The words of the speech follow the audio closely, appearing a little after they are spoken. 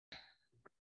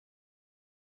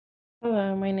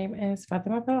Hello, my name is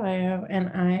Fatima Pelayo, and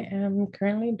I am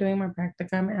currently doing my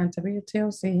practicum at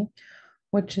WTOC,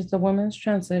 which is the Women's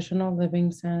Transitional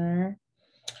Living Center.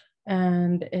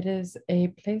 And it is a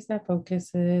place that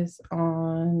focuses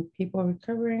on people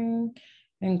recovering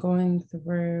and going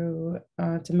through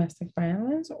domestic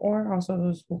violence, or also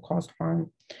those who cause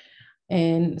harm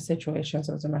in situations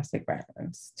of domestic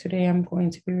violence. Today, I'm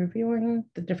going to be reviewing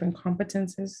the different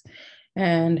competencies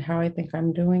and how I think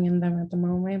I'm doing in them at the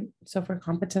moment. So, for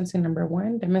competency number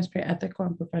one, demonstrate ethical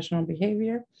and professional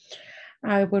behavior.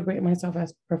 I would rate myself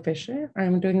as proficient.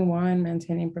 I'm doing well in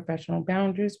maintaining professional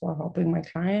boundaries while helping my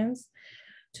clients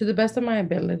to the best of my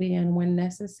ability. And when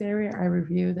necessary, I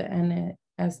review the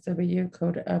NSW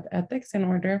Code of Ethics in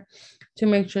order to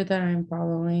make sure that I'm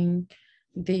following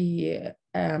the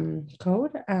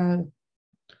code at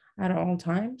all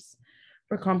times.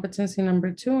 For competency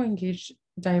number two, engage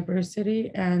diversity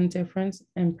and difference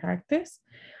in practice.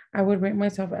 I would rate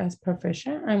myself as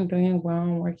proficient. I'm doing well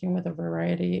in working with a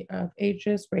variety of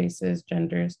ages, races,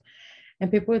 genders,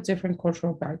 and people with different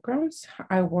cultural backgrounds.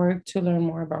 I work to learn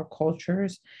more about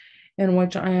cultures in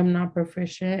which I am not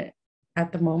proficient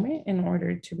at the moment in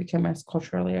order to become as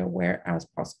culturally aware as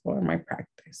possible in my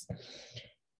practice.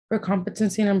 For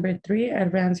competency number three,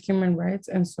 advance human rights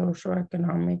and social,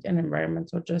 economic, and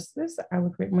environmental justice, I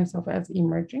would rate myself as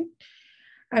emerging.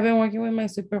 I've been working with my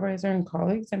supervisor and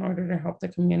colleagues in order to help the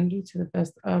community to the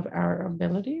best of our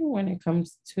ability when it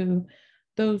comes to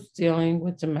those dealing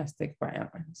with domestic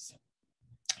violence.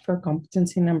 For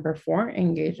competency number four,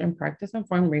 engage in practice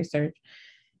informed research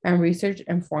and research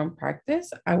informed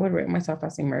practice, I would rate myself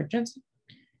as emerging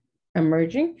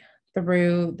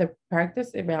through the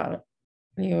practice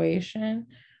evaluation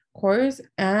course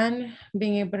and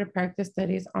being able to practice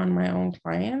studies on my own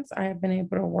clients. I have been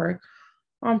able to work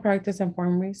on practice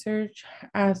informed research.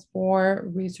 As for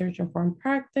research informed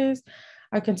practice,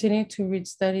 I continue to read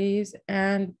studies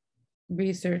and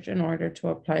research in order to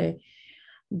apply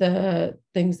the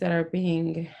things that are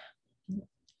being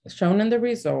shown in the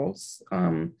results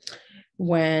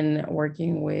when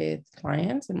working with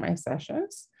clients in my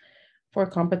sessions. For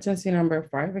competency number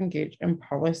five, engage in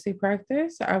policy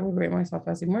practice, I would rate myself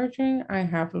as emerging. I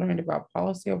have learned about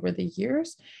policy over the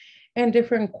years and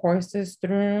different courses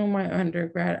through my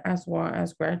undergrad as well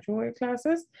as graduate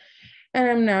classes. And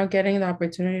I'm now getting the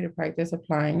opportunity to practice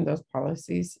applying those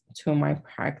policies to my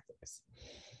practice.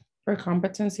 For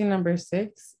competency number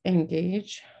six,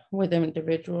 engage with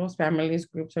individuals, families,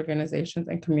 groups, organizations,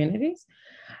 and communities.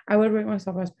 I would rate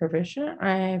myself as proficient.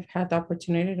 I've had the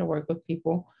opportunity to work with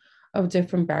people of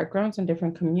different backgrounds and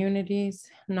different communities,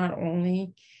 not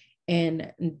only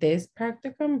in this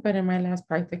practicum, but in my last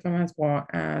practicum as well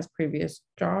as previous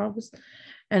jobs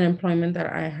and employment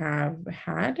that I have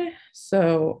had.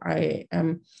 So I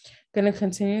am going to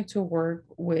continue to work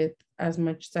with as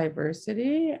much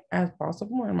diversity as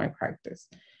possible in my practice.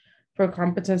 For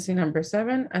competency number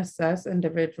seven, assess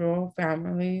individual,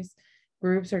 families,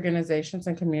 groups, organizations,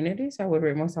 and communities. I would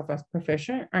rate myself as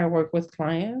proficient. I work with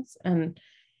clients and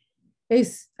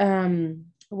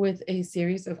with a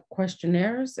series of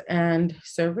questionnaires and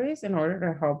surveys in order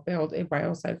to help build a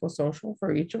biopsychosocial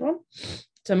for each of them.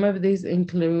 Some of these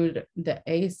include the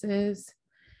ACEs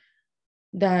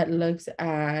that looks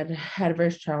at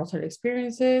adverse childhood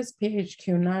experiences,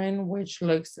 PHQ-9, which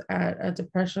looks at a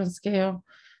depression scale,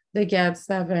 the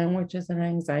GAD-7, which is an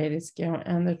anxiety scale,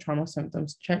 and the trauma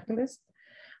symptoms checklist,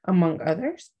 among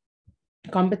others.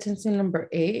 Competency number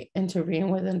eight, intervene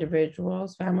with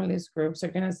individuals, families, groups,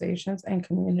 organizations, and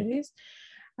communities.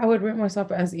 I would rate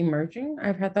myself as emerging.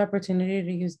 I've had the opportunity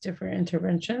to use different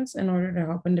interventions in order to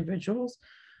help individuals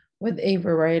with a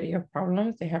variety of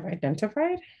problems they have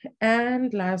identified.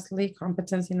 And lastly,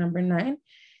 competency number nine,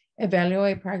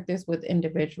 evaluate practice with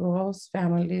individuals,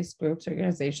 families, groups,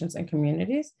 organizations, and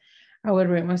communities. I would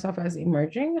rate myself as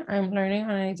emerging. I'm learning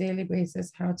on a daily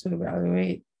basis how to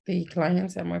evaluate the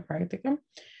clients at my practicum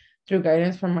through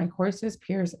guidance from my courses,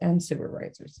 peers, and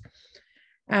supervisors.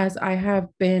 As I have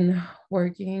been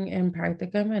working in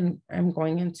practicum and I'm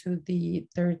going into the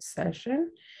third session,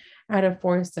 out of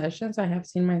four sessions, I have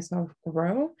seen myself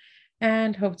grow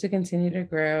and hope to continue to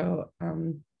grow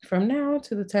from now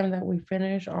to the time that we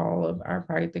finish all of our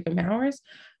practicum hours,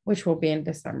 which will be in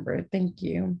December. Thank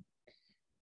you.